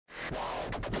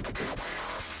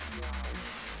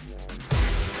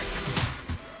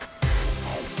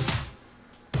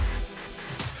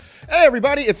Hey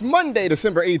everybody, it's Monday,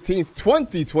 December 18th,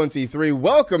 2023.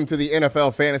 Welcome to the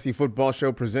NFL Fantasy Football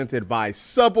Show presented by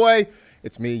Subway.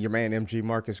 It's me, your man, MG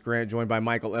Marcus Grant, joined by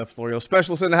Michael F. Florio,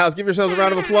 specialist in the house. Give yourselves a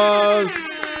round of applause.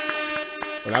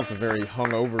 Well, that's a very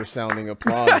hungover sounding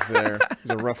applause there. It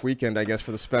was a rough weekend, I guess,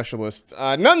 for the specialists.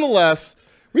 Nonetheless,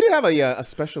 we did have a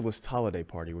specialist holiday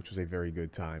party, which was a very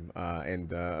good time. And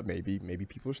maybe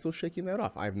people are still shaking that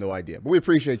off. I have no idea. But we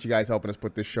appreciate you guys helping us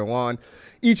put this show on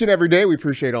each and every day. We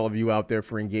appreciate all of you out there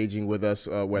for engaging with us,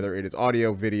 whether it is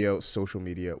audio, video, social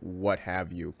media, what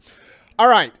have you. All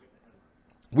right.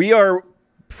 We are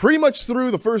pretty much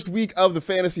through the first week of the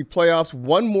fantasy playoffs.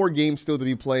 One more game still to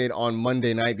be played on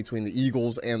Monday night between the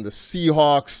Eagles and the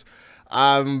Seahawks.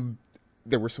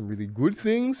 There were some really good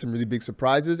things, some really big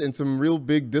surprises, and some real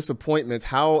big disappointments.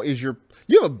 How is you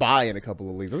have a bye in a couple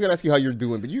of leagues. I was gonna ask you how you're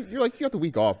doing, but you're like, you got the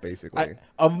week off basically.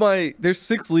 There's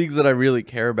 6 leagues that I really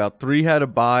care about. 3 had a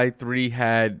bye, 3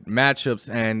 had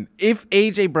matchups, and if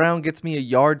AJ Brown gets me a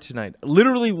yard tonight,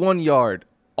 literally 1 yard,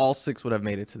 all 6 would have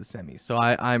made it to the semis. So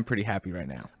I'm pretty happy right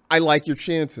now. I like your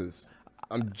chances.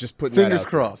 I'm just putting fingers that out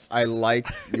crossed. I like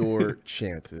your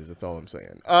chances. That's all I'm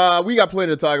saying. We got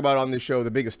plenty to talk about on this show.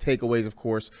 The biggest takeaways, of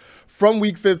course, from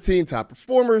Week 15, top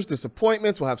performers,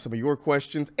 disappointments. We'll have some of your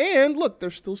questions. And look,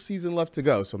 there's still season left to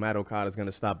go. So Matt Okada is going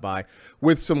to stop by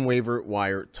with some waiver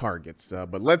wire targets.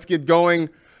 But let's get going,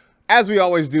 as we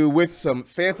always do, with some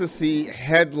fantasy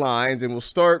headlines. And we'll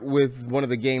start with one of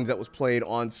the games that was played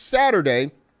on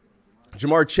Saturday.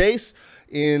 Ja'Marr Chase,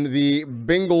 in the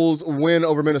Bengals win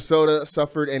over Minnesota,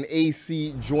 suffered an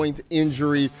AC joint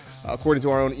injury. According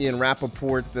to our own Ian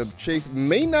Rappaport, Chase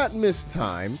may not miss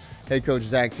time. Head coach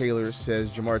Zach Taylor says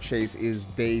Ja'Marr Chase is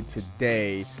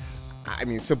day-to-day. I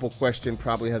mean, simple question,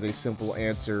 probably has a simple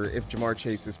answer. If Ja'Marr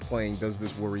Chase is playing, does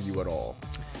this worry you at all?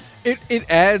 It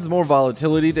adds more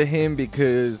volatility to him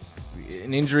because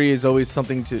an injury is always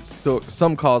something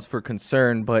some cause for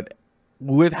concern. But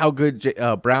with how good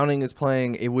Browning is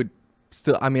playing, it would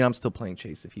still, I mean, I'm still playing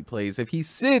Chase if he plays. If he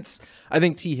sits, I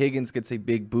think T. Higgins gets a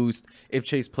big boost. If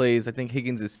Chase plays, I think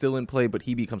Higgins is still in play, but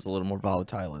he becomes a little more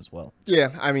volatile as well. Yeah,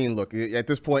 I mean, look, at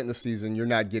this point in the season, you're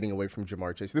not getting away from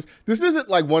Ja'Marr Chase. This isn't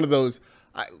like one of those,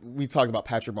 we talked about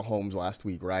Patrick Mahomes last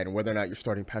week, right? And whether or not you're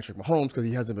starting Patrick Mahomes because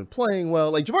he hasn't been playing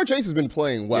well. Like, Ja'Marr Chase has been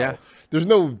playing well. Yeah. There's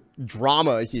no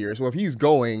drama here. So if he's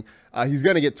going, he's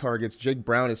going to get targets. Jake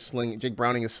Browning is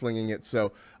slinging it.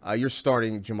 So you're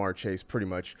starting Ja'Marr Chase pretty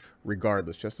much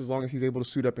regardless. Just as long as he's able to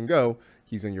suit up and go,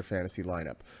 he's in your fantasy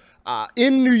lineup.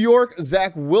 In New York,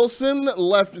 Zach Wilson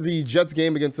left the Jets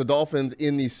game against the Dolphins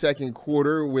in the second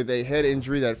quarter with a head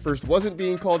injury that first wasn't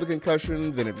being called a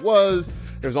concussion, then it was.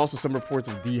 There's also some reports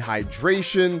of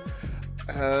dehydration.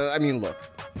 I mean, look,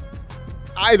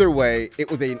 either way,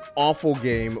 it was an awful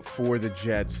game for the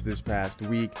Jets this past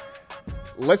week.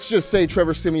 Let's just say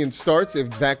Trevor Siemian starts.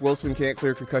 If Zach Wilson can't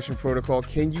clear concussion protocol,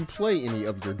 can you play any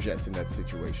of your Jets in that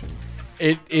situation?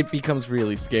 It becomes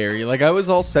really scary. Like, I was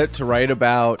all set to write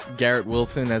about Garrett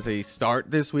Wilson as a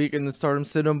start this week in the stardom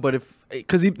sit-em, but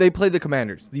because they play the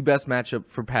Commanders, the best matchup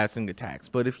for passing attacks.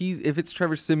 But if it's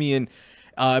Trevor Siemian,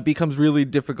 it becomes really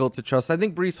difficult to trust. I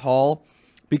think Breece Hall,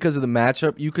 because of the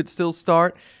matchup, you could still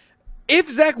start. If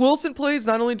Zach Wilson plays,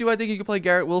 not only do I think you could play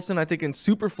Garrett Wilson, I think in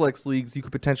Superflex leagues you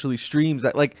could potentially stream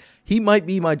that. Like, he might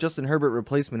be my Justin Herbert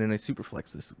replacement in a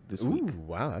Superflex this week. Ooh,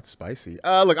 wow, that's spicy.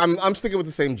 Look, I'm sticking with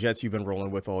the same Jets you've been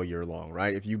rolling with all year long,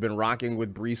 right? If you've been rocking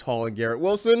with Breece Hall and Garrett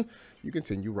Wilson, you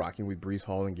continue rocking with Breece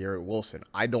Hall and Garrett Wilson.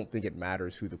 I don't think it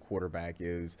matters who the quarterback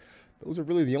is. Those are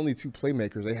really the only 2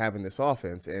 playmakers they have in this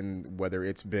offense. And whether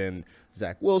it's been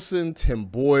Zach Wilson, Tim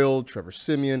Boyle, Trevor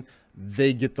Siemian,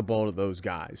 they get the ball to those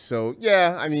guys. So,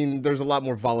 yeah, I mean, there's a lot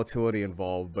more volatility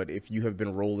involved. But if you have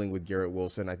been rolling with Garrett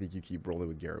Wilson, I think you keep rolling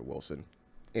with Garrett Wilson.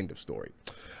 End of story.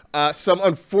 Some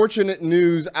unfortunate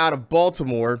news out of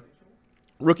Baltimore.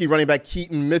 Rookie running back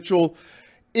Keaton Mitchell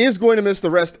is going to miss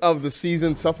the rest of the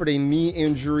season. Suffered a knee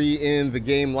injury in the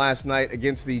game last night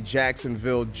against the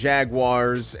Jacksonville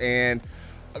Jaguars. And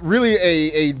really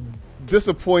a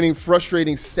disappointing,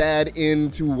 frustrating, sad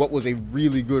end to what was a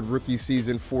really good rookie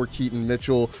season for Keaton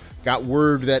Mitchell. Got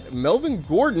word that Melvin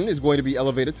Gordon is going to be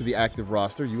elevated to the active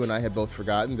roster. You and I had both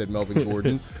forgotten that Melvin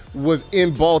Gordon was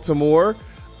in Baltimore.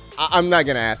 I'm not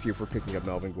going to ask you for picking up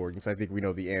Melvin Gordon, because I think we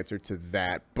know the answer to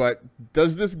that. But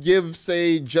does this give,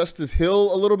 say, Justice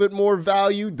Hill a little bit more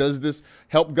value? Does this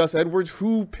help Gus Edwards?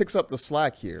 Who picks up the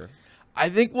slack here? I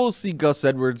think we'll see Gus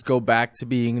Edwards go back to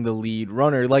being the lead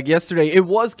runner. Like yesterday, it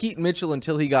was Keaton Mitchell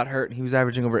until he got hurt. He was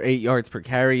averaging over 8 yards per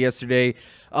carry yesterday.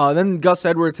 Then Gus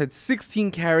Edwards had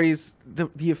 16 carries. The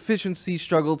efficiency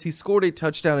struggled. He scored a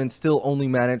touchdown and still only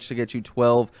managed to get you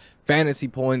 12 fantasy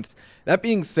points. That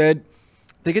being said,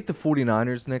 they get the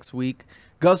 49ers next week.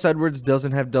 Gus Edwards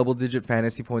doesn't have double-digit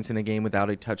fantasy points in a game without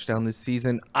a touchdown this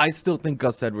season. I still think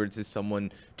Gus Edwards is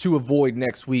someone to avoid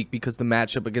next week because the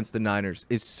matchup against the Niners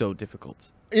is so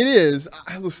difficult. It is.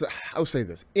 I will say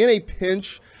this. In a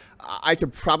pinch, I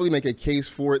could probably make a case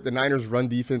for it. The Niners' run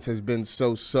defense has been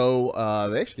so-so.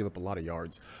 They actually gave up a lot of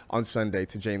yards on Sunday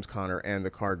to James Conner and the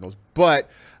Cardinals.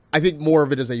 But I think more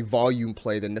of it is a volume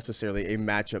play than necessarily a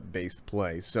matchup-based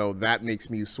play. So that makes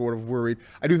me sort of worried.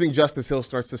 I do think Justice Hill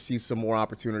starts to see some more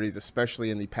opportunities,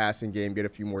 especially in the passing game, get a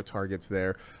few more targets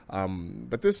there.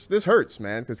 But this hurts,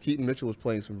 man, because Keaton Mitchell was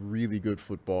playing some really good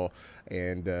football.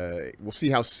 And we'll see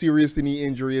how serious the knee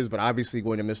injury is, but obviously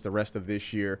going to miss the rest of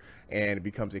this year. And it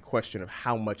becomes a question of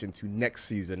how much into next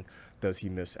season does he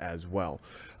miss as well.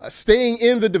 Staying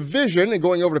in the division and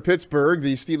going over to Pittsburgh,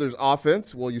 the Steelers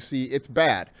offense, well, you see it's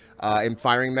bad. And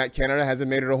firing Matt Canada hasn't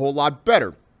made it a whole lot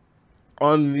better.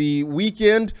 On the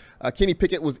weekend, Kenny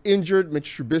Pickett was injured.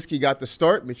 Mitch Trubisky got the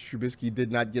start. Mitch Trubisky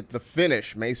did not get the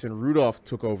finish. Mason Rudolph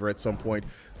took over at some point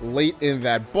late in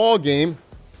that ball game.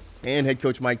 And head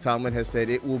coach Mike Tomlin has said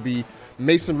it will be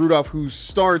Mason Rudolph who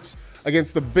starts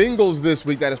against the Bengals this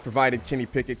week. That has provided Kenny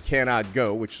Pickett cannot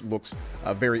go, which looks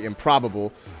very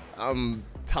improbable.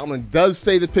 Tomlin does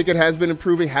say that Pickett has been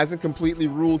improving, hasn't completely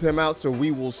ruled him out, so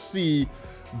we will see.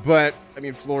 But, I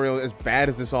mean, Florio, as bad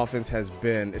as this offense has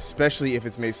been, especially if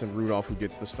it's Mason Rudolph who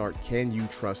gets the start, can you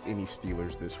trust any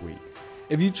Steelers this week?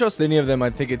 If you trust any of them, I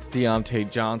think it's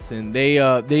Deontay Johnson. They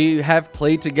have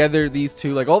played together, these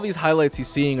two. Like, all these highlights you're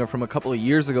seeing are from a couple of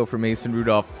years ago for Mason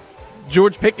Rudolph.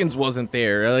 George Pickens wasn't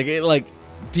there.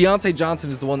 Deontay Johnson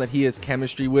is the one that he has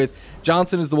chemistry with.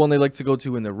 Johnson is the one they like to go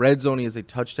to in the red zone. He has a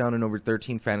touchdown and over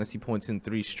 13 fantasy points in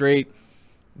 3 straight.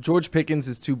 George Pickens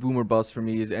is too boomer bust for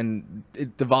me, and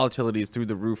the volatility is through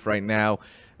the roof right now.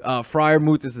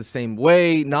 Freiermuth is the same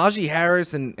way. Najee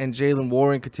Harris and Jalen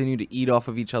Warren continue to eat off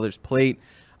of each other's plate.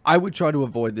 I would try to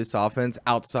avoid this offense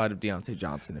outside of Deontay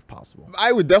Johnson if possible.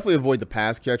 I would definitely avoid the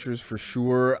pass catchers for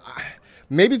sure.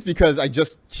 Maybe it's because I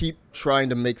just keep trying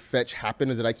to make fetch happen,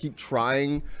 is that I keep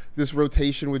trying this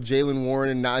rotation with Jalen Warren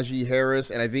and Najee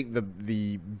Harris, and I think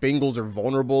the Bengals are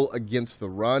vulnerable against the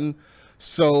run.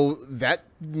 So that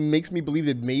makes me believe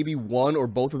that maybe one or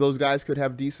both of those guys could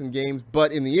have decent games.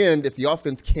 But in the end, if the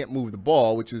offense can't move the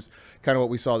ball, which is kind of what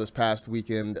we saw this past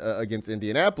weekend against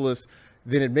Indianapolis,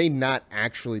 then it may not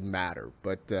actually matter.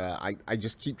 But I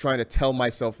just keep trying to tell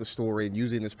myself the story and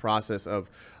using this process of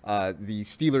the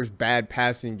Steelers' bad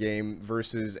passing game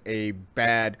versus a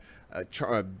bad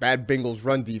Bengals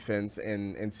run defense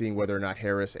and seeing whether or not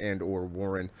Harris and or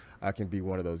Warren can be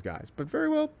one of those guys. But very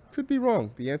well could be wrong.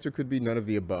 The answer could be none of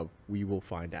the above. We will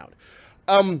find out.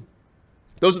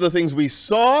 Those are the things we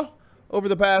saw over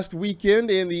the past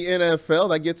weekend in the NFL.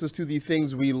 That gets us to the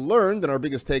things we learned and our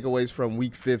biggest takeaways from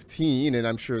Week 15. And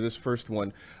I'm sure this first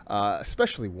one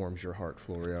especially warms your heart,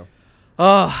 Florio.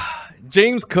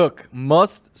 James Cook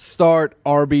must start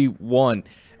RB1.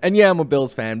 And yeah, I'm a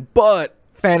Bills fan, but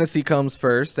fantasy comes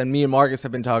first, and me and Marcus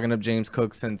have been talking of James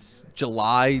Cook since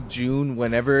July, June,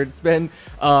 whenever it's been.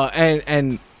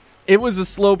 And it was a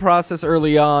slow process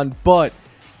early on, but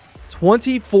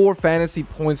 24 fantasy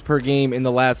points per game in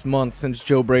the last month since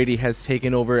Joe Brady has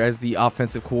taken over as the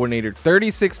offensive coordinator.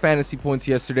 36 fantasy points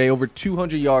yesterday, over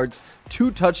 200 yards,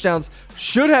 2 touchdowns.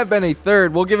 Should have been a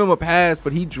third. We'll give him a pass,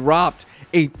 but he dropped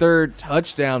a third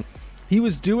touchdown. He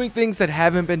was doing things that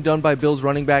haven't been done by Bills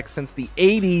running backs since the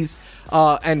 80s,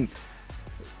 and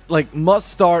like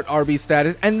must-start RB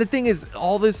status. And the thing is,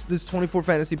 all this 24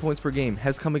 fantasy points per game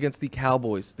has come against the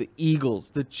Cowboys, the Eagles,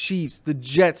 the Chiefs, the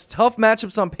Jets. Tough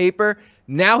matchups on paper.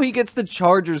 Now he gets the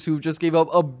Chargers, who just gave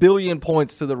up 1 billion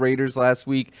points to the Raiders last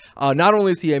week. Not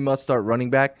only is he a must-start running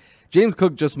back, James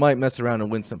Cook just might mess around and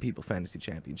win some people fantasy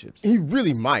championships. He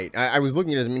really might. I was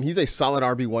looking at it. I mean, he's a solid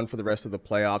RB1 for the rest of the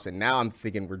playoffs, and now I'm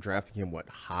thinking we're drafting him,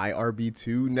 high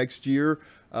RB2 next year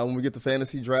when we get to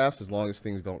fantasy drafts, as long as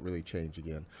things don't really change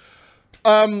again.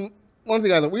 One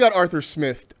thing I thought, we got Arthur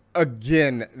Smith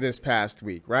again this past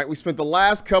week, right? We spent the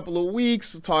last couple of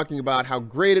weeks talking about how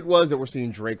great it was that we're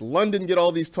seeing Drake London get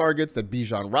all these targets, that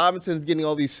Bijan Robinson is getting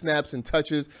all these snaps and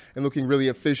touches and looking really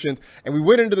efficient. And we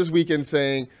went into this weekend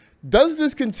saying, does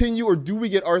this continue, or do we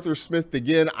get Arthur Smith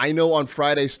again? I know on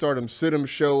Friday's Stardom Sit-em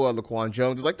show, Laquan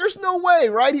Jones is like, there's no way,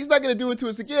 right? He's not going to do it to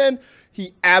us again.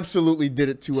 He absolutely did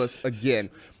it to us again.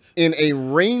 In a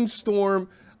rainstorm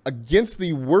against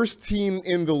the worst team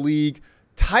in the league,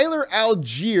 Tyler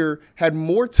Algier had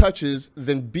more touches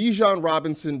than Bijan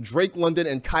Robinson, Drake London,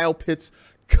 and Kyle Pitts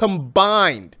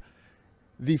combined.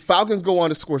 The Falcons go on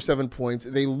to score 7 points.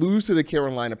 They lose to the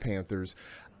Carolina Panthers.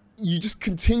 you just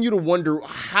continue to wonder,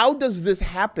 how does this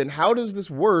happen? How does this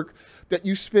work that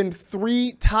you spend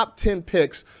 3 top 10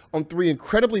 picks on 3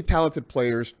 incredibly talented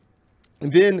players,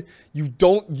 and then you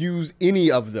don't use any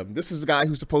of them? This is a guy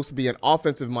who's supposed to be an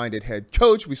offensive-minded head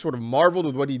coach. We sort of marveled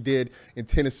with what he did in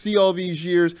Tennessee all these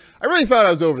years. I really thought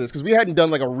I was over this because we hadn't done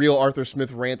like a real Arthur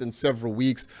Smith rant in several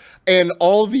weeks, and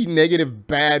all the negative,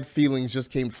 bad feelings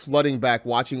just came flooding back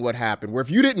watching what happened. Where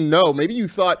if you didn't know, maybe you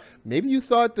thought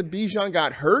that Bijan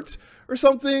got hurt or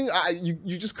something.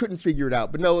 You just couldn't figure it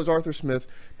out. But no, it was Arthur Smith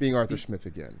being Arthur Smith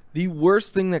again. The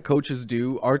worst thing that coaches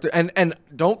do, Arthur, and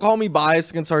don't call me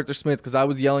biased against Arthur Smith because I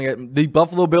was yelling at the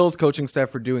Buffalo Bills coaching staff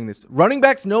for doing this. Running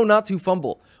backs know not to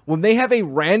fumble. When they have a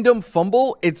random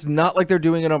fumble, it's not like they're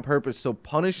doing it on purpose. So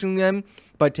punishing them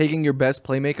by taking your best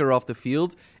playmaker off the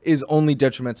field is only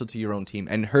detrimental to your own team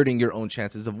and hurting your own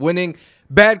chances of winning.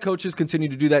 Bad coaches continue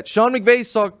to do that. Sean McVay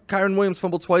saw Kyron Williams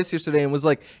fumble twice yesterday and was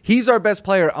like, he's our best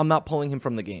player. I'm not pulling him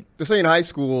from the game. This ain't high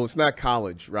school. It's not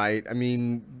college, right? I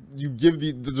mean, you give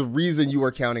there's a reason you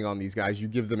are counting on these guys. You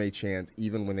give them a chance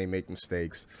even when they make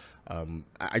mistakes. I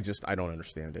don't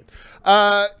understand it.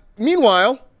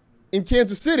 Meanwhile, in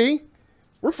Kansas City,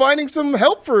 we're finding some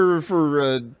help for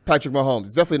Patrick Mahomes.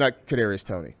 It's definitely not Kadarius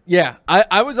Toney. Yeah,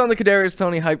 I was on the Kadarius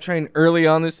Toney hype train early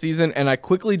on this season, and I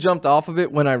quickly jumped off of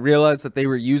it when I realized that they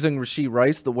were using Rashee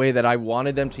Rice the way that I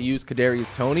wanted them to use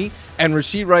Kadarius Toney, and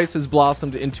Rashee Rice has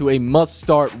blossomed into a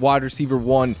must-start wide receiver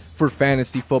 1 for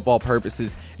fantasy football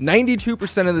purposes.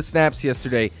 92% of the snaps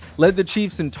yesterday, led the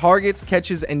Chiefs in targets,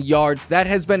 catches, and yards. That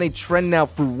has been a trend now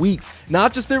for weeks,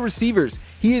 not just their receivers.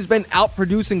 He has been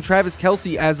outproducing Travis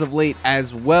Kelce as of late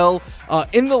as well.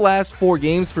 In the last 4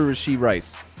 games for Rashee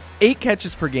Rice, 8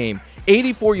 catches per game,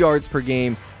 84 yards per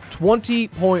game,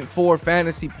 20.4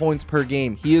 fantasy points per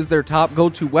game. He is their top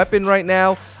go-to weapon right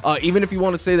now. Even if you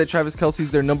want to say that Travis Kelce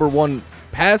is their number 1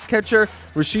 pass catcher,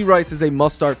 Rashee Rice is a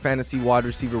must-start fantasy wide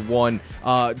receiver 1.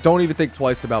 Don't even think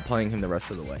twice about playing him the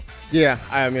rest of the way. Yeah,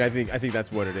 I mean, I think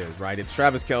that's what it is, right? It's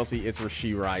Travis Kelce, it's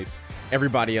Rashee Rice.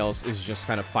 Everybody else is just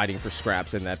kind of fighting for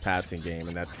scraps in that passing game,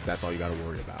 and that's all you got to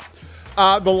worry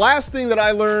about. The last thing that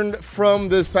I learned from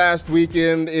this past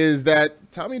weekend is that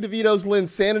Tommy DeVito's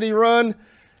Linsanity run,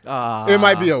 it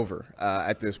might be over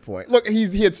at this point. Look, he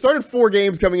had started 4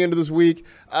 games coming into this week.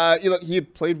 He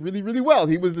had played really, really well.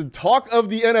 He was the talk of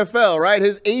the NFL, right?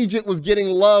 His agent was getting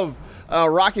love,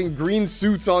 rocking green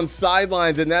suits on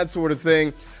sidelines and that sort of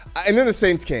thing. And then the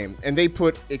Saints came, and they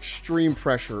put extreme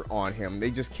pressure on him.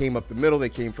 They just came up the middle. They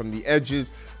came from the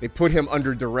edges. They put him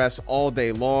under duress all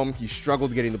day long. He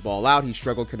struggled getting the ball out. He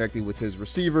struggled connecting with his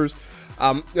receivers.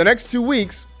 The next 2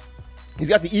 weeks, he's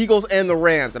got the Eagles and the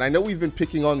Rams. And I know we've been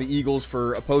picking on the Eagles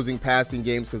for opposing passing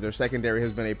games because their secondary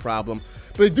has been a problem.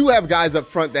 But they do have guys up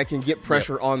front that can get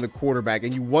pressure on the quarterback.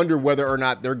 And you wonder whether or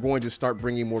not they're going to start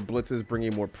bringing more blitzes,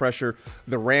 bringing more pressure.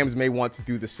 The Rams may want to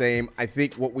do the same. I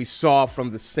think what we saw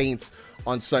from the Saints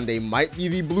on Sunday might be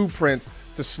the blueprint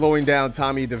to slowing down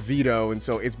Tommy DeVito. And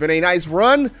so it's been a nice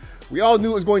run. We all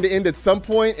knew it was going to end at some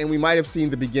point, and we might have seen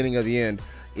the beginning of the end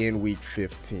in Week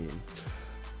 15.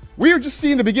 We are just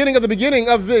seeing the beginning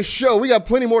of this show. We got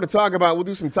plenty more to talk about. We'll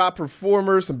do some top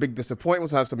performers, some big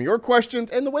disappointments. We'll have some of your questions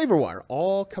and the waiver wire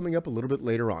all coming up a little bit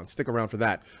later on. Stick around for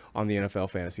that on the NFL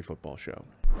Fantasy Football Show.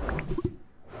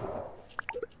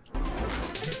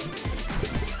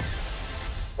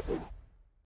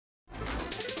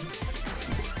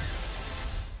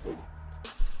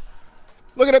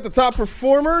 Looking at the top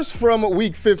performers from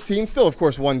Week 15. Still, of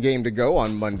course, 1 game to go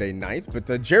on Monday night.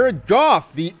 But Jared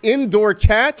Goff, the indoor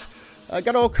cat,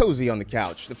 got all cozy on the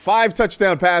couch. The 5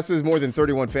 touchdown passes, more than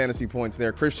 31 fantasy points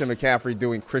there. Christian McCaffrey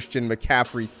doing Christian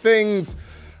McCaffrey things.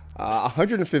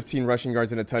 115 rushing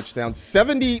yards and a touchdown.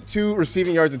 72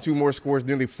 receiving yards and 2 more scores.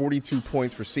 Nearly 42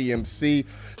 points for CMC.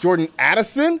 Jordan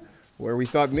Addison, where we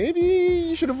thought maybe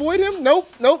you should avoid him.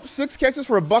 Nope. 6 catches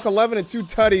for $111 and 2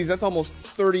 tutties. That's almost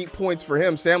 30 points for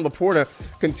him. Sam Laporta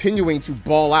continuing to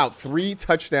ball out. 3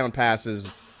 touchdown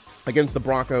passes against the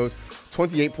Broncos.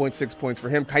 28.6 points for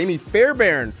him. Kaimi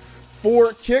Fairbairn,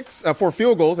 4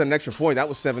 field goals and an extra point. That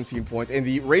was 17 points. And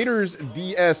the Raiders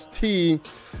DST,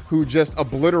 who just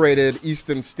obliterated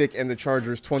Easton Stick and the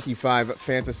Chargers, 25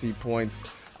 fantasy points.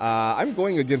 I'm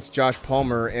going against Josh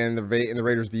Palmer and the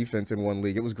Raiders defense in 1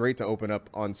 league. It was great to open up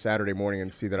on Saturday morning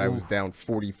and see that I was down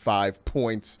 45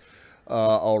 points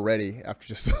already after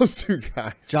just those 2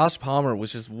 guys. Josh Palmer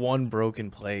was just 1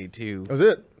 broken play, too. That was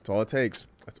it. That's all it takes.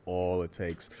 That's all it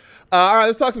takes. All right,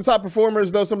 let's talk some top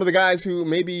performers, though. Some of the guys who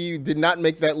maybe did not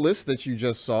make that list that you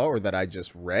just saw or that I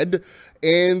just read.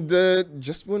 And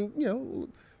just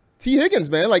when, T. Higgins,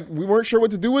 man, like we weren't sure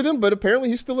what to do with him, but apparently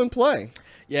he's still in play.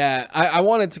 Yeah, I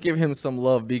wanted to give him some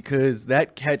love because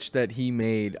that catch that he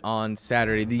made on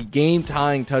Saturday, the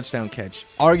game-tying touchdown catch,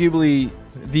 arguably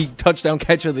the touchdown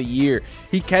catch of the year.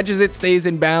 He catches it, stays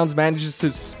in bounds, manages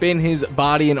to spin his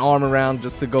body and arm around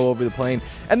just to go over the plane.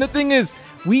 And the thing is,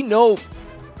 we know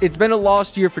it's been a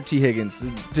lost year for T. Higgins.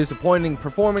 Disappointing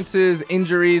performances,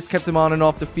 injuries kept him on and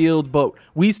off the field, but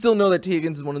we still know that T.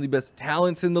 Higgins is one of the best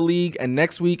talents in the league, and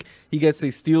next week he gets a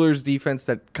Steelers defense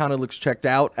that kind of looks checked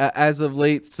out as of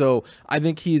late, so I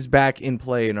think he's back in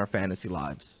play in our fantasy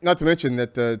lives. Not to mention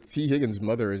that T. Higgins'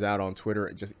 mother is out on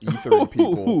Twitter just ethering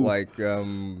people. Like,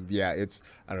 yeah, it's,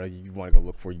 I don't know, you want to go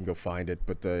look for it, you can go find it,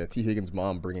 but T. Higgins'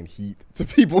 mom bringing heat to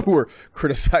people who are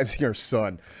criticizing her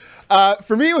son.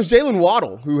 For me, it was Jalen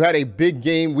Waddle, who had a big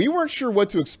game. We weren't sure what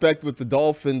to expect with the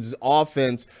Dolphins'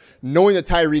 offense, knowing that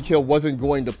Tyreek Hill wasn't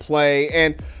going to play.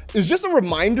 And it's just a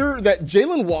reminder that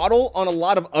Jalen Waddle on a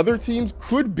lot of other teams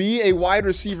could be a wide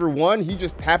receiver one. He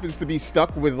just happens to be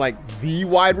stuck with, like, the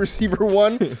wide receiver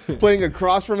one playing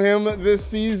across from him this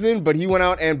season. But he went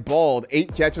out and balled.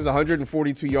 8 catches,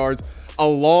 142 yards. A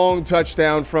long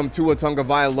touchdown from Tua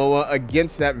Tagovailoa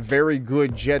against that very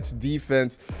good Jets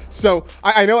defense. So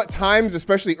I know at times,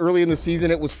 especially early in the season,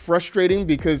 it was frustrating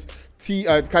because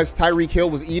Tyreek Hill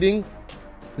was eating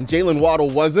and Jalen Waddle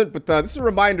wasn't. But this is a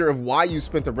reminder of why you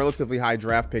spent a relatively high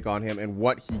draft pick on him and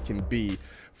what he can be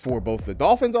for both the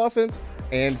Dolphins offense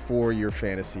and for your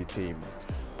fantasy team.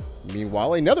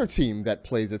 Meanwhile, another team that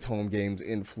plays its home games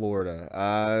in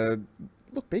Florida.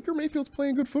 Look, Baker Mayfield's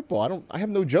playing good football. I have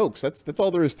no jokes. That's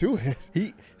all there is to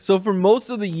it. So for most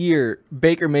of the year,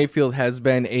 Baker Mayfield has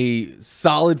been a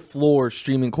solid floor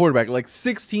streaming quarterback, like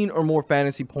 16 or more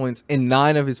fantasy points in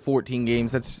 9 of his 14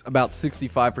 games. That's about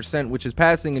 65%, which is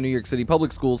passing in New York City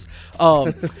public schools.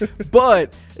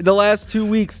 But the last 2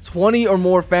 weeks, 20 or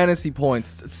more fantasy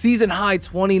points. Season high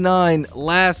 29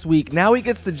 last week. Now he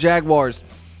gets the Jaguars,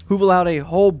 who've allowed a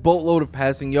whole boatload of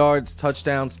passing yards,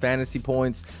 touchdowns, fantasy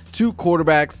points to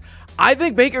quarterbacks. I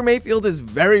think Baker Mayfield is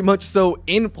very much so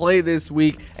in play this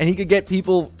week, and he could get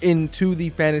people into the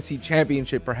fantasy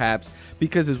championship perhaps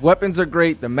because his weapons are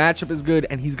great, the matchup is good,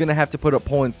 and he's going to have to put up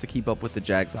points to keep up with the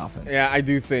Jags offense. Yeah, I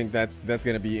do think that's going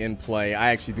to be in play.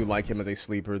 I actually do like him as a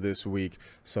sleeper this week,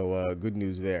 so good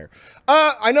news there.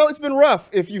 I know it's been rough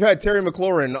if you've had Terry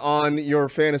McLaurin on your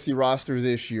fantasy roster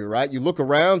this year, right? You look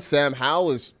around, Sam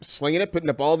Howell is slinging it, putting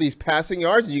up all these passing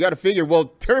yards, and you got to figure, well,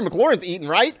 Terry McLaurin's eating,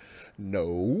 right?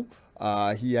 No.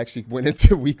 He actually went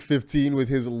into week 15 with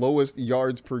his lowest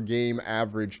yards per game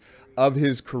average of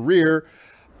his career.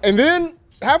 And then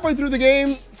halfway through the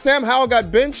game, Sam Howell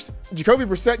got benched. Jacoby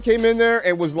Brissett came in there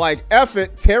and was like, F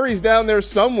it, Terry's down there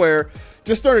somewhere.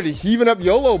 Just started heaving up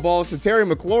YOLO balls to Terry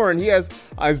McLaurin. He has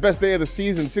his best day of the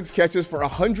season, 6 catches for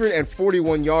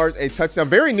 141 yards, a touchdown.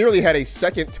 Very nearly had a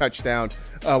second touchdown,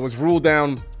 was ruled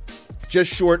down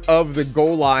just short of the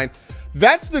goal line.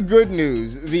 That's the good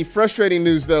news. The frustrating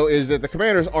news, though, is that the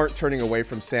Commanders aren't turning away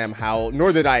from Sam Howell,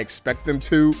 nor did I expect them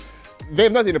to. They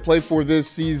have nothing to play for this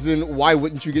season. Why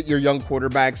wouldn't you get your young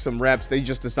quarterback some reps? They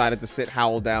just decided to sit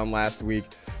Howell down last week.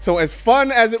 So as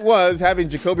fun as it was having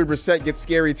Jacoby Brissett get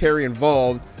Scary Terry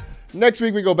involved, next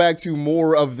week we go back to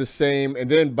more of the same. And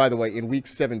then, by the way, in week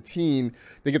 17,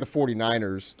 they get the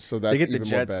 49ers. So that's even more bad news. They get the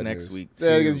Jets next week,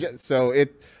 too. So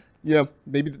it... You know,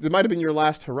 maybe that might have been your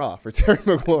last hurrah for Terry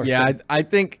McLaurin. Yeah, I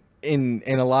think in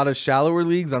a lot of shallower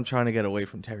leagues, I'm trying to get away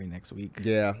from Terry next week.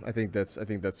 Yeah, I think that's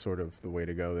sort of the way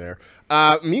to go there.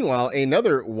 Meanwhile,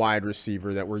 another wide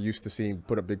receiver that we're used to seeing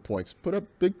put up big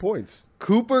points.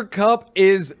 Cooper Kupp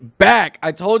is back.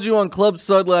 I told you on Club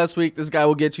Sud last week, this guy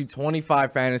will get you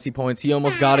 25 fantasy points. He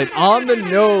almost got it on the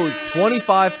nose.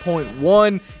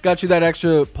 25.1 got you that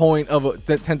extra point of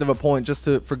that tenth of a point just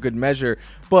for good measure.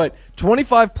 But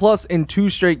 25 plus in 2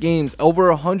 straight games, over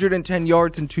 110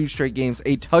 yards in 2 straight games,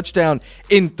 a touchdown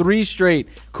in 3 straight.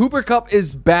 Cooper Kupp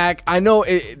is back. I know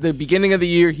the beginning of the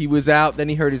year he was out, then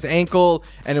he hurt his ankle,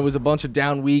 and it was a bunch of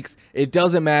down weeks. It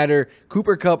doesn't matter.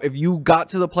 Cooper Kupp, if you got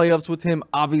to the playoffs with him,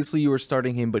 obviously you were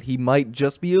starting him, but he might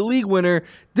just be a league winner.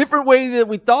 Different way that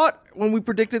we thought when we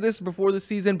predicted this before the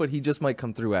season, but he just might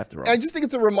come through after all. I just think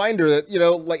it's a reminder that, you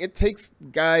know, like it takes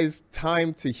guys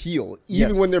time to heal.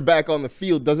 Even when they're back on the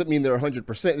field doesn't mean they're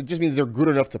 100%. It just means they're good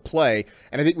enough to play.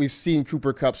 And I think we've seen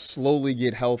Cooper Kupp slowly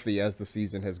get healthy as the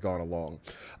season has gone along.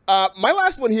 My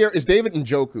last one here is David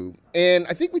Njoku. And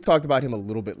I think we talked about him a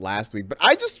little bit last week, but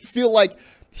I just feel like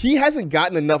he hasn't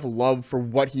gotten enough love for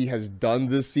what he has done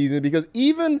this season, because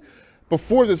even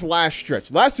before this last stretch,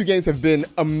 the last 2 games have been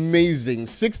amazing.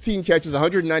 16 catches,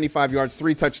 195 yards,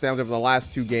 3 touchdowns over the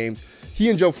last 2 games. He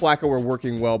and Joe Flacco were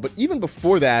working well, but even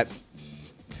before that,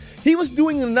 he was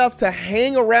doing enough to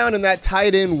hang around in that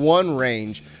tight end 1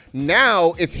 range.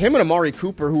 Now it's him and Amari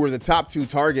Cooper who are the top 2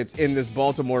 targets in this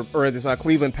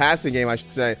Cleveland passing game, I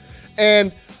should say.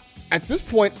 And at this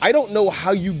point, I don't know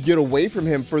how you get away from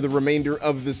him for the remainder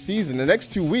of the season, the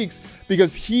next 2 weeks,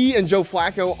 because he and Joe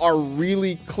Flacco are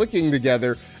really clicking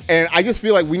together. And I just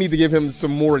feel like we need to give him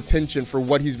some more attention for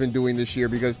what he's been doing this year,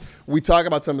 because we talk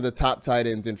about some of the top tight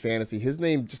ends in fantasy. His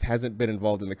name just hasn't been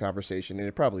involved in the conversation, and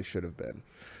it probably should have been.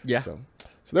 Yeah. So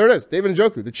there it is. David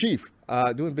Njoku, the Chief,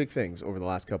 doing big things over the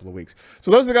last couple of weeks. So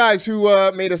those are the guys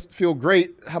who made us feel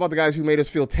great. How about the guys who made us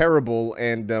feel terrible?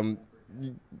 And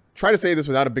try to say this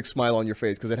without a big smile on your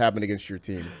face, because it happened against your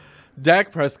team.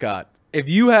 Dak Prescott. If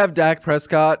you have Dak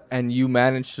Prescott and you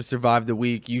manage to survive the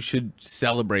week, you should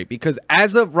celebrate, because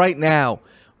as of right now,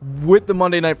 with the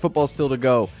Monday Night Football still to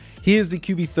go, he is the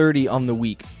QB 30 on the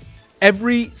week.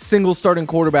 Every single starting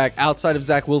quarterback outside of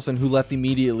Zach Wilson, who left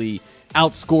immediately,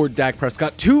 outscored Dak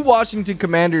Prescott. 2 Washington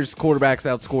Commanders quarterbacks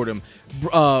outscored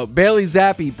him. Bailey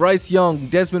Zappi, Bryce Young,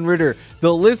 Desmond Ridder.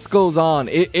 The list goes on.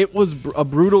 It was a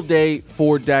brutal day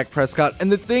for Dak Prescott. And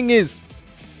the thing is,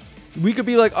 we could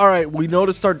be like, all right, we know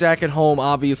to start Dak at home,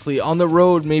 obviously. On the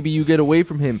road, maybe you get away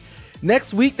from him.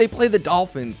 Next week, they play the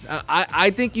Dolphins. I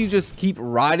think you just keep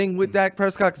riding with Dak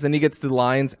Prescott, because then he gets the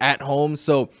Lions at home.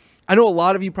 So I know a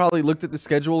lot of you probably looked at the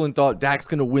schedule and thought Dak's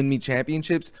going to win me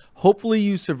championships. Hopefully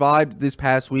you survived this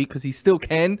past week, because he still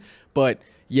can. But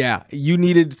yeah, you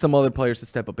needed some other players to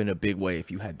step up in a big way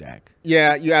if you had Dak.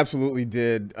 Yeah, you absolutely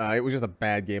did. It was just a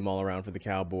bad game all around for the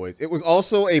Cowboys. It was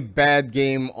also a bad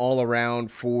game all around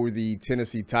for the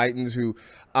Tennessee Titans, who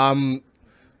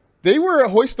they were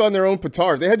hoist on their own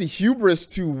petard. They had the hubris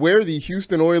to wear the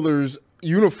Houston Oilers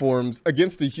uniforms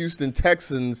against the Houston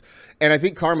Texans, and I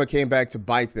think karma came back to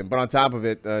bite them. But on top of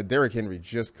it, Derrick Henry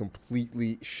just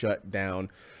completely shut down.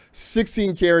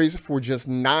 16 carries for just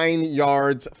 9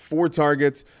 yards, 4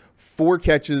 targets, 4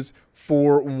 catches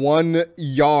for 1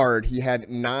 yard. He had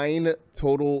 10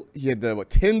 total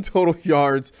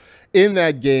yards in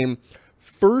that game.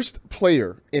 First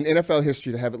player in NFL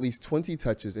history to have at least 20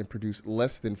 touches and produce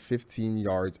less than 15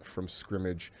 yards from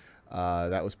scrimmage.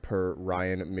 That was per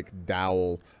Ryan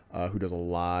McDowell, who does a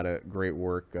lot of great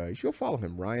work. You should go follow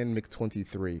him, Ryan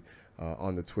Mc23,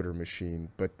 on the Twitter machine.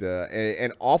 But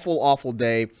an awful, awful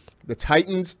day. The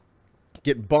Titans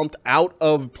get bumped out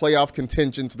of playoff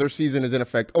contention, so their season is in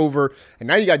effect over. And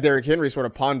now you got Derrick Henry sort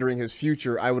of pondering his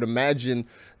future. I would imagine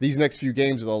these next few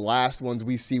games are the last ones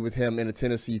we see with him in a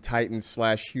Tennessee Titans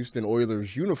 / Houston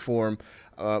Oilers uniform.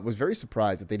 Was very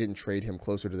surprised that they didn't trade him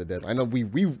closer to the deadline. I know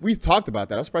we talked about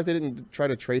that. I was surprised they didn't try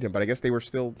to trade him, but I guess they were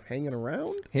still hanging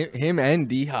around. Him and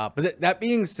D-Hop. But that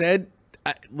being said,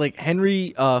 like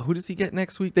Henry, who does he get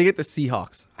next week? They get the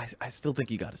Seahawks. I still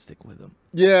think you got to stick with him.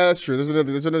 Yeah, that's true.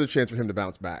 There's another chance for him to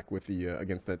bounce back with the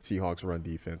against that Seahawks run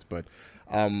defense. But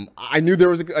I knew there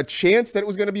was a chance that it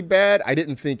was going to be bad. I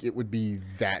didn't think it would be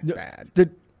that bad.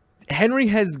 Henry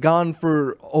has gone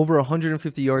for over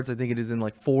 150 yards, I think it is, in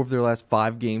like 4 of their last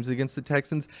 5 games against the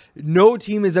Texans. No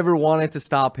team has ever wanted to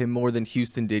stop him more than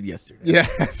Houston did yesterday. Yeah,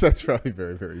 that's probably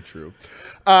very, very true.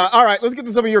 All right, let's get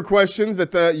to some of your questions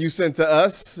that you sent to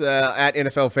us at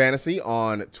NFL Fantasy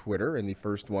on Twitter. And the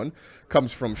first one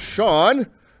comes from Sean,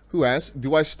 who asks,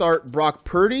 do I start Brock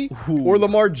Purdy or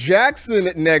Lamar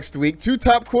Jackson next week? 2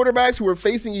 top quarterbacks who are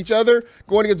facing each other,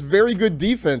 going against very good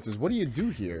defenses. What do you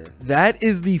do here? That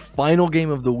is the final game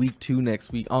of the week 2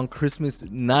 next week on Christmas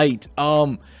night.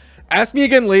 Ask me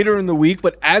again later in the week,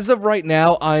 but as of right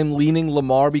now, I'm leaning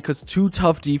Lamar because 2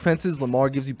 tough defenses. Lamar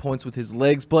gives you points with his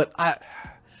legs, but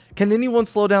can anyone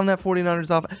slow down that 49ers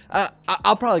offense?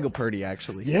 I'll probably go Purdy,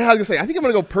 actually. Yeah, I was going to say, I think I'm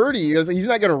going to go Purdy. He's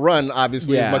not going to run,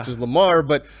 obviously, as much as Lamar,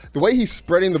 but the way he's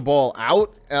spreading the ball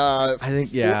out, I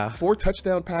think, 4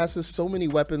 touchdown passes, so many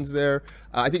weapons there.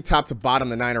 I think top to bottom,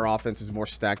 the Niner offense is more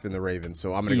stacked than the Ravens,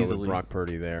 so I'm going to go with Brock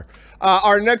Purdy there.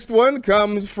 Our next one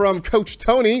comes from Coach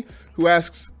Tony, who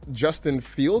asks Justin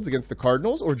Fields against the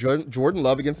Cardinals or Jordan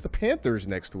Love against the Panthers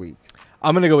next week.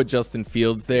 I'm going to go with Justin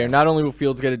Fields there. Not only will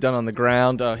Fields get it done on the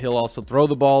ground, he'll also throw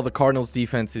the ball. The Cardinals'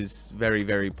 defense is very,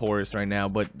 very porous right now.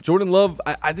 But Jordan Love,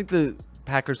 I think the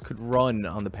Packers could run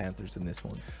on the Panthers in this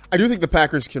one. I do think the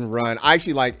Packers can run. I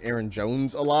actually like Aaron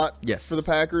Jones a lot for the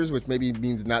Packers, which maybe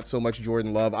means not so much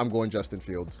Jordan Love. I'm going Justin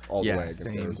Fields all the way against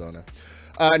Arizona.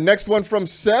 Next one from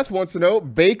Seth wants to know,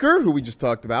 Baker, who we just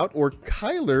talked about, or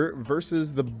Kyler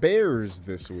versus the Bears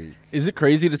this week. Is it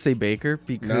crazy to say Baker?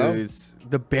 Because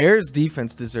the Bears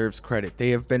defense deserves credit. They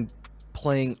have been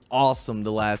playing awesome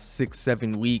the last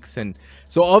 6-7 weeks. And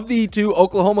so of the two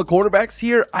Oklahoma quarterbacks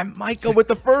here, I might go with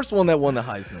the first one that won the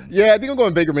Heisman. Yeah, I think I'm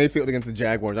going Baker Mayfield against the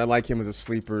Jaguars. I like him as a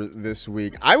sleeper this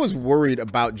week. I was worried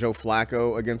about Joe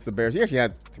Flacco against the Bears. He actually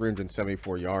had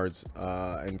 374 yards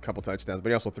and a couple touchdowns, but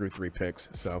he also threw 3 picks.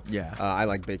 So yeah, I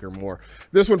like Baker more.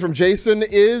 This one from Jason: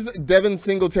 is Devin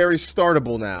Singletary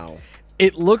startable now?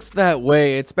 It looks that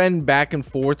way. It's been back and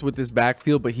forth with this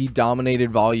backfield, but he dominated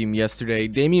volume yesterday.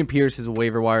 Dameon Pierce is a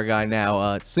waiver wire guy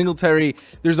now. Singletary,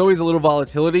 there's always a little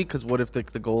volatility because what if the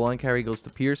goal line carry goes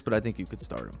to Pierce? But I think you could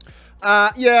start him.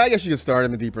 Yeah, I guess you could start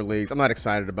him in deeper leagues. I'm not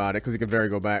excited about it because he could very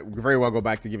well go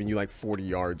back to giving you like 40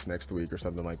 yards next week or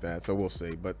something like that. So we'll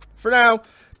see. But for now,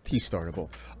 he's startable.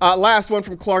 Last one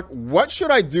from Clark: what should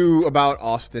I do about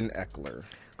Austin Eckler?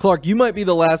 Clark, you might be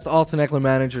the last Austin Eckler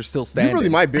manager still standing. You really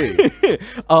might be.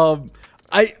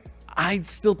 I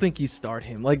still think you start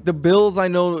him. Like the Bills, I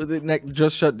know that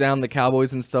just shut down the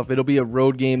Cowboys and stuff. It'll be a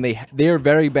road game. They are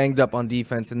very banged up on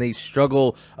defense, and they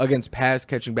struggle against pass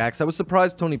catching backs. I was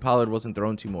surprised Tony Pollard wasn't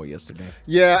thrown 2 more yesterday.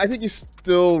 Yeah, I think you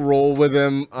still roll with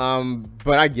him,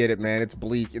 but I get it, man. It's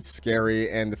bleak, it's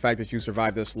scary, and the fact that you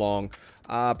survived this long,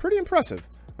 pretty impressive.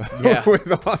 Yeah.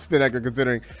 With Austin Eckler,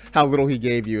 considering how little he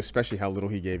gave you, especially how little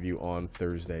he gave you on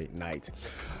Thursday night.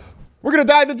 We're going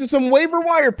to dive into some waiver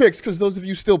wire picks because those of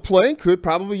you still playing could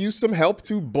probably use some help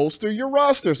to bolster your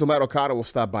roster. So Matt Okada will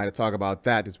stop by to talk about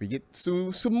that as we get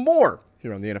to some more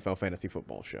here on the NFL Fantasy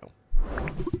Football Show.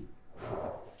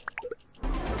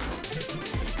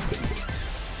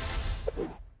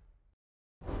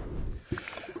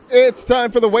 It's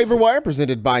time for the Waiver Wire,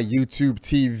 presented by YouTube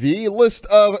TV. List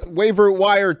of waiver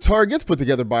wire targets put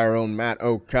together by our own Matt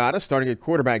Okada. Starting at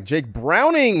quarterback, Jake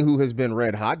Browning, who has been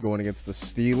red hot going against the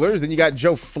Steelers. Then you got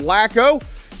Joe Flacco.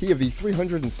 He had the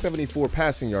 374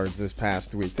 passing yards this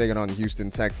past week, taking on the Houston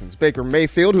Texans. Baker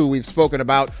Mayfield, who we've spoken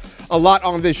about a lot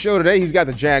on this show today. He's got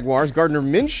the Jaguars. Gardner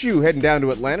Minshew heading down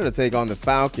to Atlanta to take on the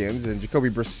Falcons. And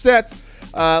Jacoby Brissett,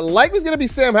 likely going to be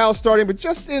Sam Howell starting, but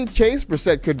just in case,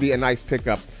 Brissett could be a nice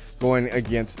pickup going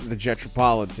against the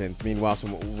Jetropolitans. Meanwhile,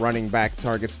 some running back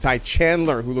targets. Ty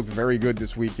Chandler, who looked very good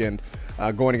this weekend,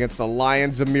 going against the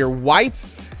Lions. Zamir White,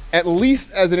 at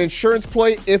least as an insurance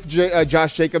play if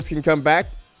Josh Jacobs can come back.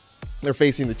 They're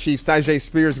facing the Chiefs. Tyjae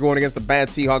Spears going against the bad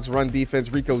Seahawks run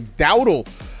defense. Rico Dowdle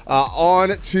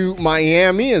on to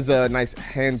Miami as a nice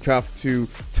handcuff to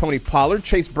Tony Pollard.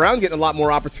 Chase Brown getting a lot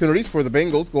more opportunities for the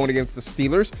Bengals going against the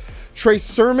Steelers. Trey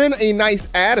Sermon, a nice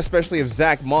add, especially if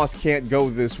Zach Moss can't go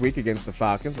this week against the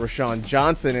Falcons. Rashawn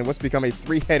Johnson and what's become a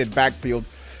 3-headed backfield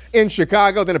in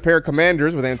Chicago. Then a pair of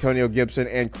Commanders with Antonio Gibson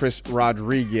and Chris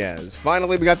Rodriguez.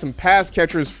 Finally, we got some pass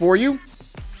catchers for you.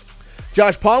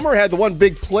 Josh Palmer had the one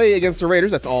big play against the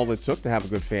Raiders. That's all it took to have a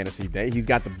good fantasy day. He's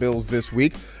got the Bills this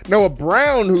week. Noah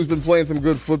Brown, who's been playing some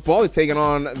good football, he's taking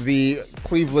on the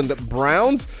Cleveland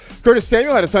Browns. Curtis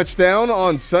Samuel had a touchdown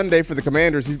on Sunday for the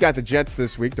Commanders. He's got the Jets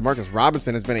this week. Demarcus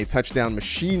Robinson has been a touchdown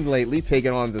machine lately,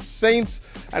 taking on the Saints.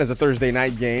 That is a Thursday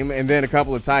night game. And then a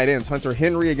couple of tight ends. Hunter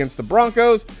Henry against the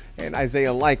Broncos and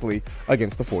Isaiah Likely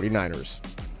against the 49ers.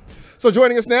 So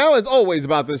joining us now, as always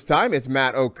about this time, it's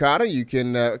Matt Okada. You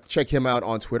can check him out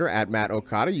on Twitter at Matt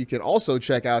Okada. You can also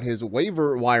check out his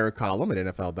waiver wire column at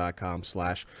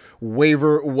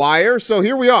NFL.com/waiver wire. So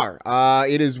here we are.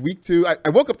 It is week 2. I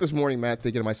woke up this morning, Matt,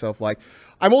 thinking to myself, like,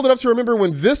 I'm old enough to remember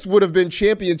when this would have been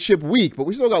championship week, but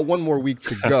we still got one more week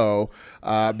to go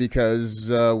because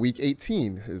week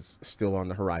 18 is still on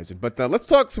the horizon. But let's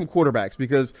talk some quarterbacks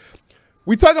because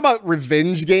we talk about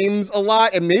revenge games a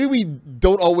lot, and maybe we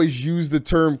don't always use the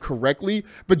term correctly,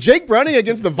 but Jake Browning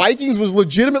against the Vikings was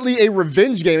legitimately a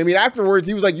revenge game. I mean, afterwards,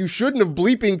 he was like, you shouldn't have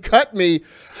bleeping cut me.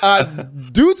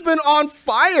 Dude's been on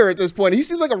fire at this point. He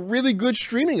seems like a really good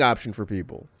streaming option for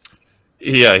people.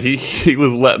 Yeah, he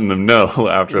was letting them know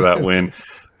after that win.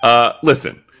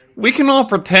 Listen, we can all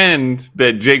pretend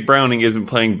that Jake Browning isn't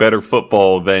playing better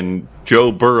football than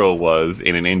Joe Burrow was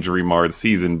in an injury-marred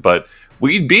season, but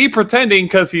we'd be pretending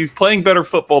because he's playing better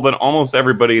football than almost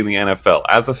everybody in the NFL.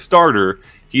 As a starter,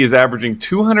 he is averaging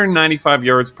 295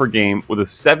 yards per game with a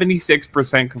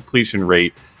 76% completion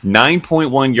rate,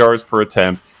 9.1 yards per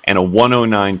attempt, and a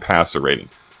 109 passer rating.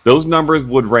 Those numbers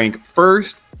would rank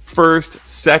first,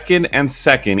 second, and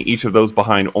second, each of those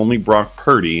behind only Brock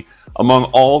Purdy, among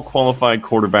all qualified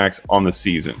quarterbacks on the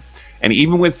season. And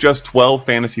even with just 12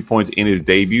 fantasy points in his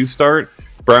debut start,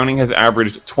 Browning has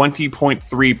averaged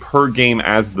 20.3 per game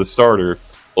as the starter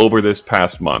over this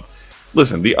past month.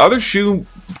 Listen, the other shoe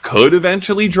could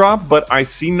eventually drop, but I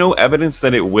see no evidence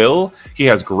that it will. He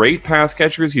has great pass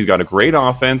catchers. He's got a great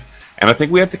offense, and I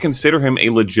think we have to consider him a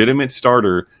legitimate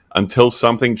starter until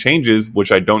something changes,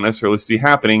 which I don't necessarily see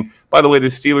happening. By the way, the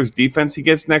Steelers defense he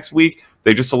gets next week,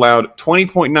 they just allowed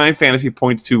 20.9 fantasy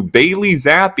points to Bailey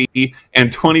Zappi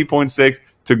and 20.6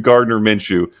 to Gardner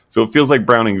Minshew. So it feels like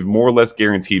Browning is more or less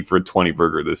guaranteed for a 20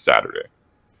 burger this Saturday.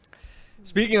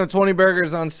 Speaking of 20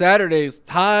 burgers on Saturdays,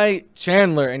 Ty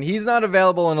Chandler, and he's not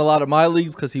available in a lot of my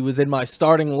leagues because he was in my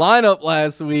starting lineup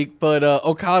last week, but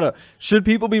Okada, should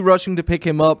people be rushing to pick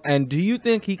him up, and do you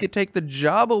think he could take the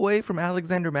job away from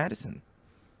Alexander Mattison?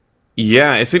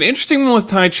 Yeah, it's an interesting one with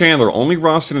Ty Chandler, only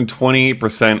rostered in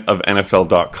 28% of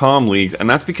NFL.com leagues, and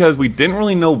that's because we didn't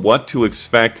really know what to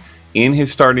expect in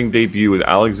his starting debut with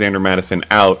Alexander Mattison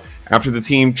out after the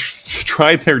team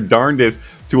tried their darndest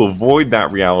to avoid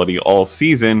that reality all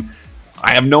season.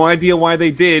 I have no idea why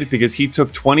they did, because he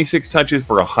took 26 touches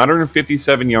for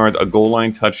 157 yards, a goal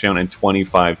line touchdown, and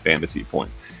 25 fantasy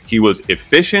points. He was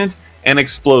efficient and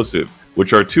explosive,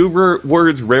 which are two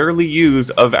words rarely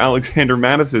used of Alexander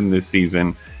Mattison this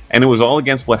season, and it was all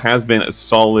against what has been a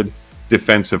solid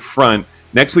defensive front.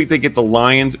 Next week, they get the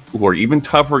Lions, who are even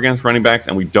tougher against running backs,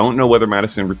 and we don't know whether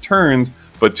Mattison returns.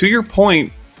 But to your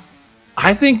point,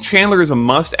 I think Chandler is a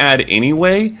must-add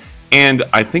anyway, and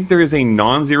I think there is a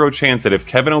non-zero chance that if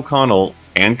Kevin O'Connell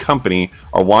and company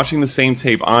are watching the same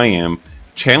tape I am,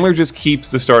 Chandler just keeps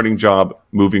the starting job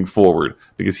moving forward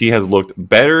because he has looked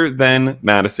better than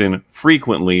Mattison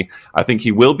frequently. I think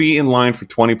he will be in line for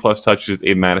 20-plus touches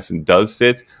if Mattison does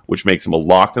sit, which makes him a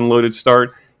locked and loaded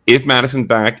start. If Madison's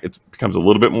back, it becomes a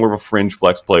little bit more of a fringe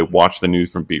flex play. Watch the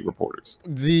news from beat reporters.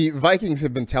 The Vikings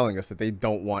have been telling us that they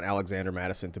don't want Alexander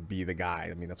Mattison to be the guy.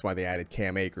 I mean, that's why they added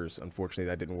Cam Akers. Unfortunately,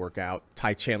 that didn't work out.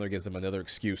 Ty Chandler gives them another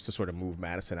excuse to sort of move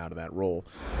Mattison out of that role.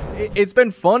 It's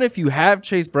been fun if you have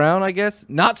Chase Brown, I guess.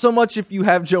 Not so much if you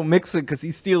have Joe Mixon, because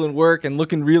he's stealing work and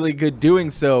looking really good doing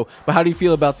so. But how do you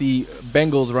feel about the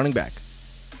Bengals running back?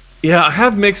 Yeah, I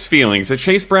have mixed feelings.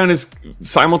 Chase Brown is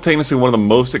simultaneously one of the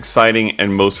most exciting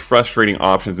and most frustrating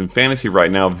options in fantasy right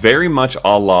now, very much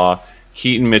a la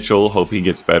Keaton Mitchell, hope he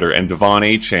gets better, and Devon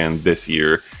Achane this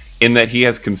year, in that he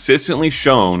has consistently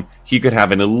shown he could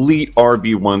have an elite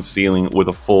RB1 ceiling with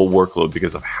a full workload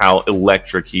because of how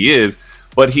electric he is,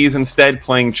 but he's instead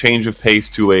playing change of pace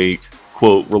to a,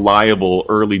 quote, reliable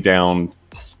early down,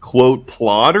 quote,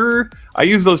 plotter. I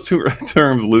use those two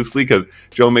terms loosely because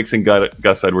Joe Mixon,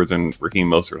 Gus Edwards, and Raheem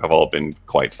Mostert have all been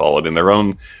quite solid in their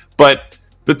own. But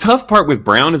the tough part with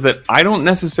Brown is that I don't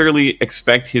necessarily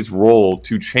expect his role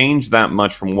to change that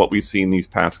much from what we've seen these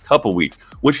past couple weeks,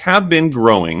 which have been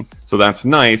growing, so that's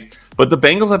nice. But the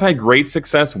Bengals have had great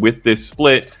success with this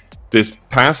split. This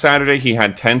past Saturday, he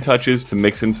had 10 touches to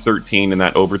Mixon's 13 in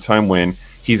that overtime win.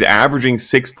 He's averaging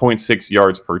 6.6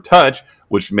 yards per touch,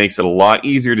 which makes it a lot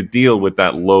easier to deal with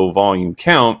that low volume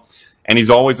count. And he's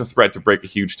always a threat to break a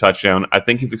huge touchdown. I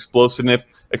think his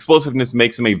explosiveness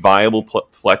makes him a viable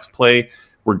flex play,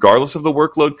 regardless of the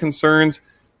workload concerns.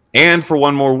 And for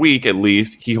one more week, at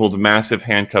least, he holds massive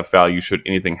handcuff value should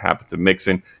anything happen to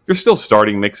Mixon. You're still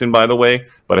starting Mixon, by the way,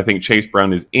 but I think Chase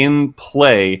Brown is in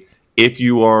play if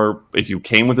you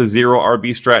came with a 0 RB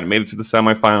strat and made it to the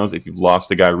semifinals. If you've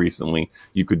lost a guy recently,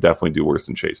 you could definitely do worse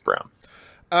than Chase Brown.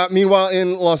 Meanwhile,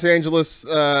 in Los Angeles,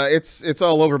 it's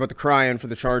all over but the crying for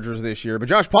the Chargers this year. But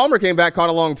Josh Palmer came back, caught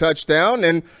a long touchdown,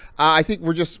 and I think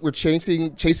we're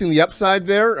chasing the upside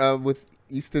there with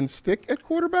Easton Stick at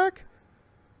quarterback.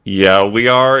 Yeah, we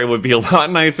are. It would be a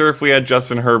lot nicer if we had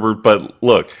Justin Herbert, but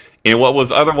look, in what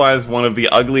was otherwise one of the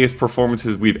ugliest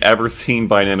performances we've ever seen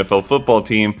by an NFL football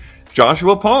team,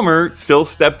 Joshua Palmer still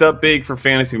stepped up big for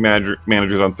fantasy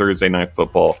managers on Thursday Night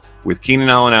Football. With Keenan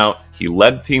Allen out, he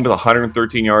led the team with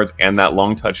 113 yards and that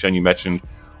long touchdown you mentioned.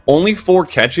 Only 4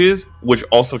 catches, which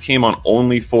also came on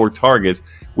only 4 targets,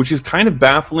 which is kind of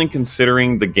baffling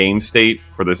considering the game state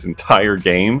for this entire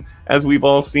game, as we've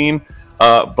all seen.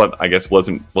 But I guess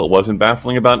wasn't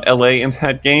baffling about LA in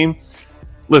that game.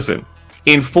 Listen,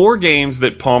 in 4 games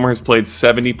that Palmer has played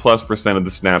 70+% of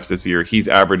the snaps this year, he's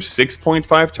averaged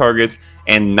 6.5 targets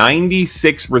and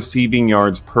 96 receiving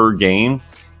yards per game.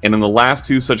 And in the last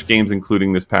 2 such games,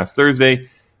 including this past Thursday,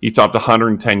 he topped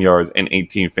 110 yards and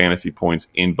 18 fantasy points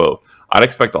in both. I'd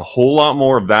expect a whole lot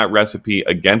more of that recipe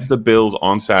against the Bills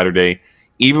on Saturday,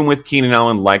 even with Keenan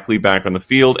Allen likely back on the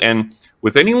field. And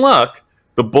with any luck,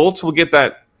 the Bolts will get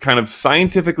that kind of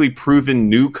scientifically proven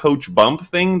new coach bump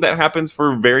thing that happens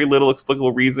for very little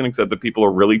explicable reason, except that people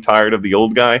are really tired of the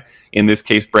old guy. In this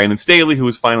case, Brandon Staley, who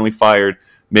was finally fired.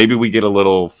 Maybe we get a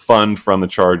little fun from the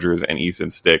Chargers and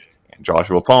Easton Stick and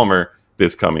Joshua Palmer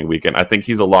this coming weekend. I think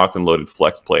he's a locked and loaded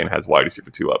flex play and has wide receiver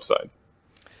 2 upside.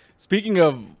 Speaking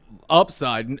of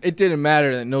upside. It didn't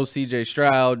matter that no CJ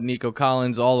Stroud, Nico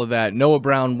Collins, all of that. Noah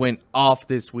Brown went off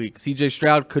this week. CJ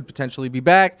Stroud could potentially be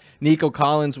back. Nico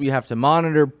Collins, we have to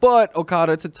monitor. But,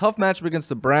 Okada, it's a tough matchup against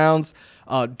the Browns.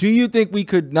 Do you think we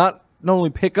could not only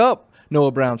pick up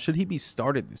Noah Brown, should he be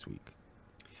started this week?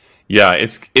 Yeah,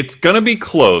 it's going to be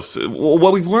close.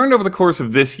 What we've learned over the course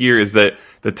of this year is that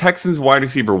the Texans wide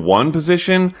receiver 1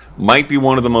 position might be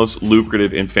one of the most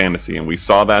lucrative in fantasy. And we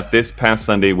saw that this past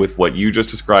Sunday with what you just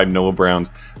described, Noah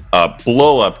Brown's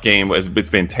blow-up game. It's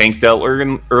been Tank Dell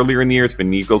earlier in the year. It's been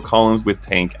Nico Collins with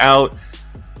Tank out.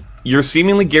 You're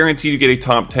seemingly guaranteed to get a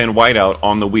top 10 wideout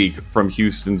on the week from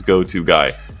Houston's go-to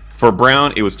guy. For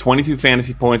Brown, it was 22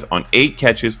 fantasy points on 8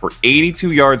 catches for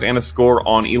 82 yards and a score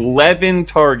on 11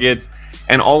 targets.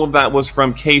 And all of that was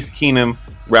from Case Keenum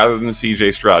rather than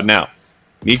CJ Stroud. Now,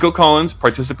 Nico Collins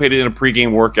participated in a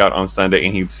pregame workout on Sunday,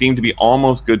 and he seemed to be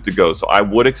almost good to go. So I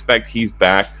would expect he's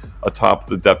back atop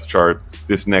the depth chart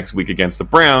this next week against the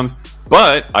Browns.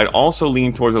 But I'd also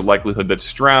lean towards the likelihood that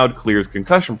Stroud clears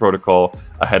concussion protocol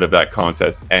ahead of that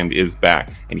contest and is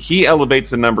back. And he elevates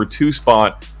the number 2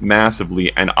 spot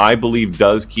massively, and I believe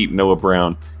does keep Noah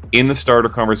Brown in the starter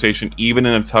conversation, even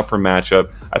in a tougher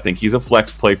matchup. I think he's a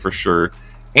flex play for sure.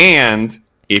 And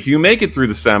if you make it through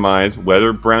the semis,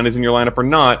 whether Brown is in your lineup or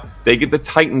not, they get the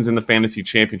Titans in the fantasy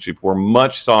championship, who are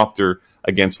much softer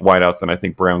against wideouts, and I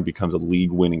think Brown becomes a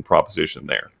league-winning proposition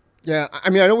there. Yeah, I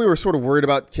mean, I know we were sort of worried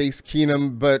about Case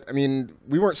Keenum, but, I mean,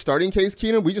 we weren't starting Case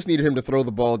Keenum. We just needed him to throw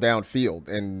the ball downfield,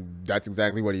 and that's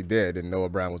exactly what he did, and Noah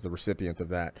Brown was the recipient of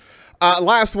that.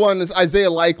 Last one is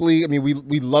Isaiah Likely. I mean,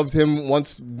 we loved him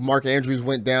once Mark Andrews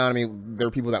went down. I mean, there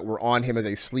were people that were on him as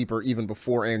a sleeper even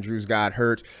before Andrews got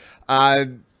hurt. I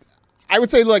would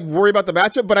say, like, worry about the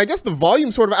matchup, but I guess the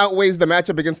volume sort of outweighs the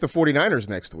matchup against the 49ers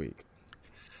next week.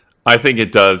 I think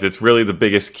it does. It's really the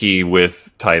biggest key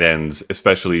with tight ends,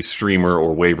 especially streamer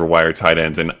or waiver wire tight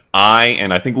ends. And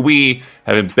I think we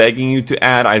have been begging you to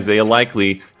add Isaiah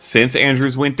Likely since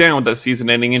Andrews went down with that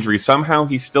season-ending injury. Somehow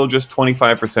he's still just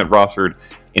 25% rostered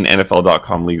in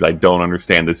NFL.com leagues. I don't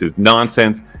understand. This is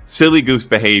nonsense, silly goose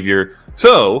behavior.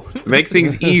 So, to make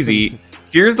things easy,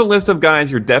 here's the list of guys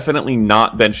you're definitely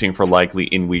not benching for Likely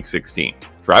in Week 16.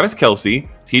 Travis Kelce,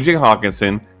 TJ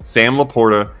Hawkinson, Sam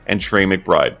Laporta, and Trey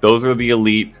McBride. Those are the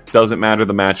elite. Doesn't matter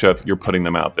the matchup, you're putting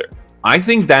them out there. I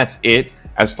think that's it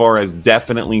as far as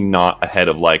definitely not ahead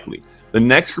of Likely. The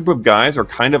next group of guys are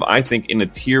kind of, I think, in a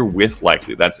tier with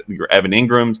Likely. That's your Evan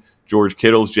Ingrams, George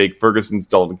Kittles, Jake Ferguson's,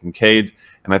 Dalton Kincaid's.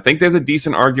 And I think there's a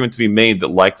decent argument to be made that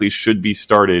Likely should be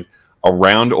started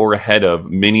around or ahead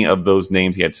of many of those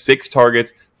names. He had 6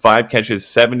 targets, 5 catches,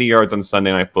 70 yards on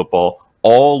Sunday Night Football.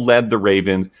 All led the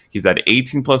Ravens. He's had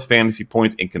 18-plus fantasy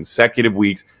points in consecutive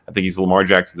weeks. I think he's Lamar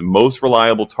Jackson's most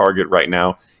reliable target right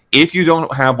now. If you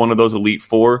don't have one of those Elite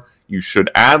 4, you should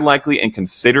add Likely and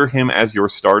consider him as your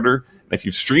starter. And if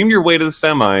you streamed your way to the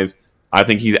semis, I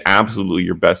think he's absolutely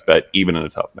your best bet, even in a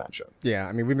tough matchup. Yeah,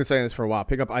 I mean, we've been saying this for a while.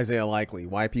 Pick up Isaiah Likely.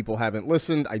 Why people haven't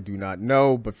listened, I do not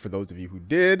know. But for those of you who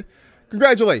did,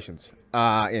 congratulations.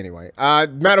 Anyway,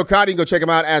 Matt Okada, you can go check him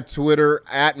out at Twitter,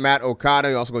 at Matt Okada.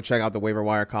 You also go check out the Waiver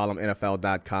Wire column,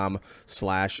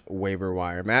 NFL.com/Waiver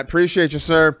Wire. Matt, appreciate you,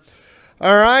 sir.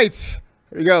 All right.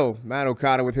 There you go. Matt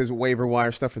Okada with his Waiver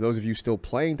Wire stuff. For those of you still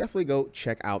playing, definitely go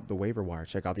check out the Waiver Wire.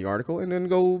 Check out the article, and then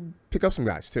go pick up some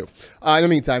guys, too. In the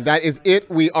meantime, that is it.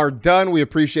 We are done. We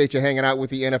appreciate you hanging out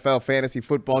with the NFL Fantasy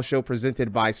Football Show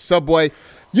presented by Subway.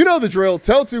 You know the drill.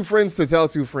 Tell 2 friends to tell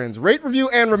 2 friends. Rate, review,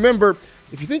 and remember,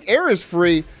 if you think air is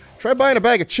free, try buying a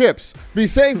bag of chips. Be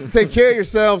safe, take care of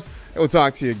yourselves, and we'll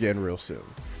talk to you again real soon.